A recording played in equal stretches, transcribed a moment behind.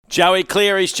Joey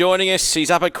Cleary's joining us.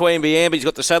 He's up at Queanbeyan, but he's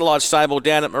got the satellite stable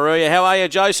down at Moruya. How are you,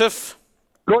 Joseph?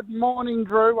 Good morning,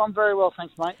 Drew. I'm very well,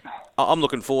 thanks, mate. I'm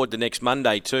looking forward to next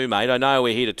Monday too, mate. I know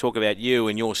we're here to talk about you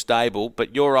and your stable,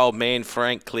 but your old man,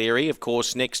 Frank Cleary, of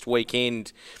course, next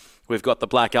weekend we've got the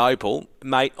Black Opal.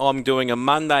 Mate, I'm doing a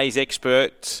Monday's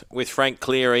Expert with Frank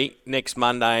Cleary next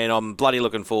Monday, and I'm bloody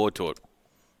looking forward to it.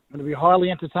 It's going to be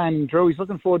highly entertaining, Drew. He's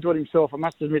looking forward to it himself, I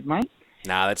must admit, mate.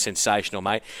 No, that's sensational,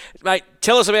 mate. Mate,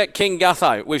 tell us about King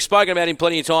Gutho. We've spoken about him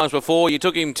plenty of times before. You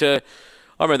took him to,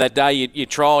 I remember that day you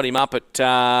trialled him up at,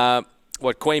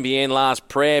 Queanbeyan last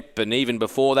prep, and even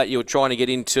before that you were trying to get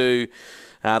into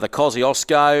the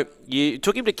Kosciuszko. You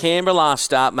took him to Canberra last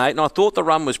start, mate, and I thought the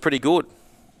run was pretty good.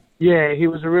 Yeah, he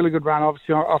was a really good run,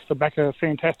 obviously, off the back of a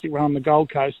fantastic run on the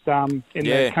Gold Coast in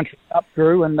the Country Cup,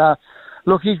 Drew, and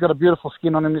look, he's got a beautiful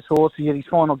skin on him, this horse. He had his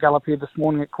final gallop here this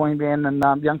morning at Queanbeyan,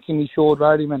 and young Kimmy Shord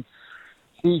rode him, and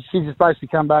she just basically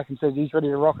come back and said he's ready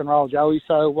to rock and roll, Joey.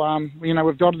 So,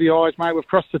 we've dotted the I's, mate. We've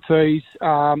crossed the T's.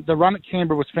 The run at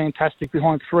Canberra was fantastic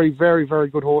behind three very, very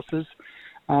good horses.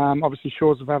 Obviously,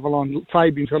 Shores of Avalon,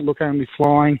 Fabian's got Look Only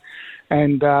Flying,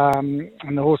 and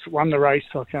the horse that won the race,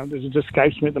 there's just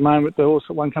escapes me at the moment, the horse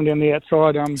that won come down the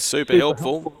outside. Super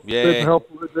helpful. Yeah. Super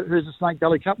helpful, who's a Snake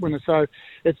Gully Cup winner. So,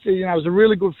 it was a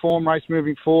really good form race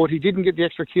moving forward. He didn't get the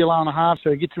extra kilo and a half, so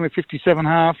he gets him at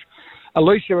 57.5.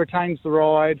 Alicia retains the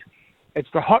ride. It's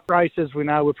the hot race, as we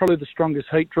know. We're probably the strongest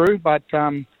heat, Drew, but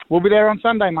we'll be there on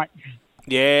Sunday, mate.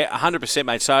 Yeah, 100%,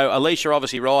 mate. So Alicia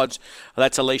obviously rides.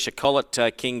 That's Alicia Collett,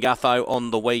 King Gutho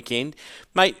on the weekend,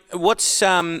 mate. What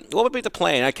would be the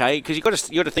plan? Okay, because you got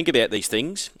to think about these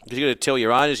things, because you got to tell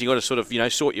your owners. You got to sort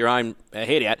of sort your own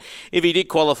head out. If he did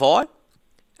qualify,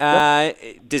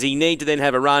 does he need to then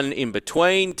have a run in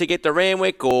between to get to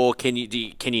Randwick, or can you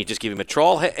just give him a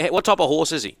trial? What type of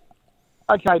horse is he?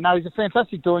 Okay, no, he's a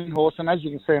fantastic doing horse, and as you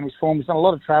can see on his form, he's done a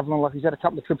lot of travelling. Like, he's had a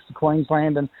couple of trips to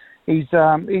Queensland, and he's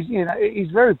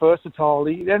very versatile.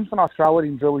 Anything I throw at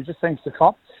him, Drew, he just seems to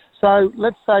cop. So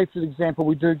let's say, for example,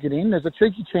 we do get in. There's a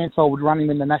cheeky chance I would run him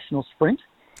in the national sprint.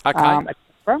 Okay.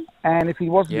 And if he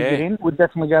wasn't to get in, we'd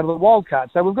definitely go to the wild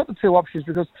card. So we've got the two options,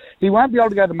 because he won't be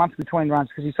able to go the month between runs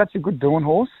because he's such a good doing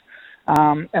horse.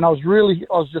 And I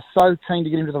was just so keen to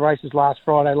get him to the races last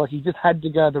Friday. Like, he just had to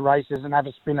go to the races and have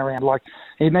a spin around. Like,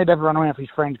 he'd need to have a run around with his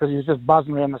friends, because he was just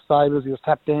buzzing around the stables. He was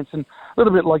tap dancing, a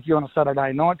little bit like you on a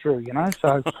Saturday night, Drew,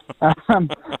 So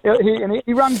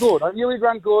he ran good. I knew he'd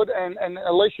run good, and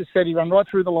Alicia said he ran right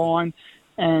through the line.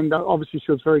 And obviously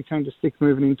she was very keen to stick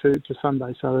moving into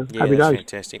Sunday. So happy days.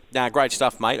 Fantastic. No, great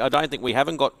stuff, mate. I don't think we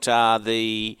haven't got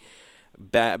the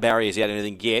barriers out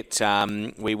anything yet.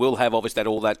 We will have obviously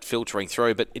all that filtering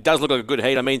through, but it does look like a good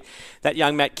heat. I mean, that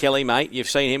young Matt Kelly, mate, you've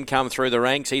seen him come through the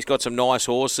ranks. He's got some nice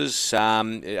horses.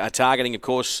 Targeting, of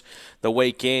course, the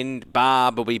weekend.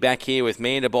 Barb will be back here with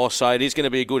Mandaboss, so it is going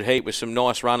to be a good heat with some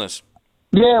nice runners.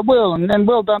 Yeah, well, and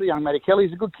well done to young Matty Kelly.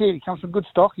 He's a good kid. He comes from good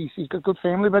stock. He's got a good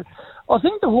family. But I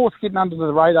think the horse getting under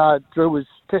the radar, Drew, was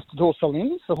Tested Horse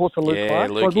Solins, the horse of Luke Clark.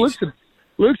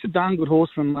 Luke's a darn good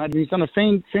horseman, mate, and he's done a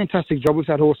fantastic job with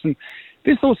that horse. And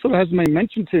this horse sort of hasn't been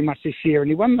mentioned too much this year.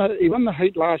 And he won the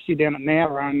heat last year down at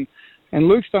Nowra, and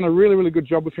Luke's done a really, really good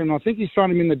job with him. And I think he's thrown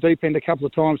him in the deep end a couple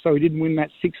of times, so he didn't win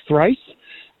that sixth race.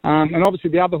 And obviously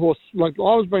the other horse, like, I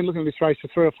was been looking at this race for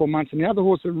 3 or 4 months, and the other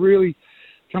horse that really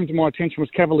come to my attention was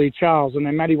Cavalier Charles, and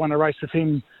then Matty won a race with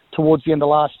him towards the end of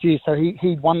last year, so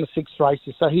he'd won the 6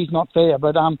 races, so he's not there.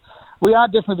 But we are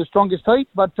definitely the strongest heat,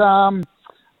 but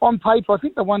on paper, I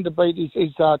think the one to beat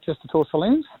is Tested Horse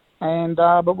Solins,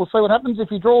 but we'll see what happens if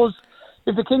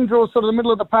the King draws sort of the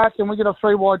middle of the pack and we get a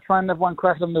 3-wide train and have one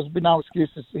crack at him. There's been no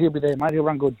excuses. He'll be there, mate. He'll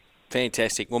run good.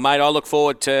 Fantastic. Well, mate, I look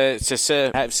forward to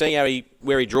seeing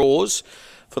where he draws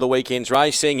for the weekend's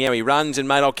race, seeing how he runs, and,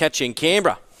 mate, I'll catch you in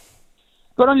Canberra.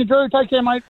 Good on you, Drew. Take care, mate.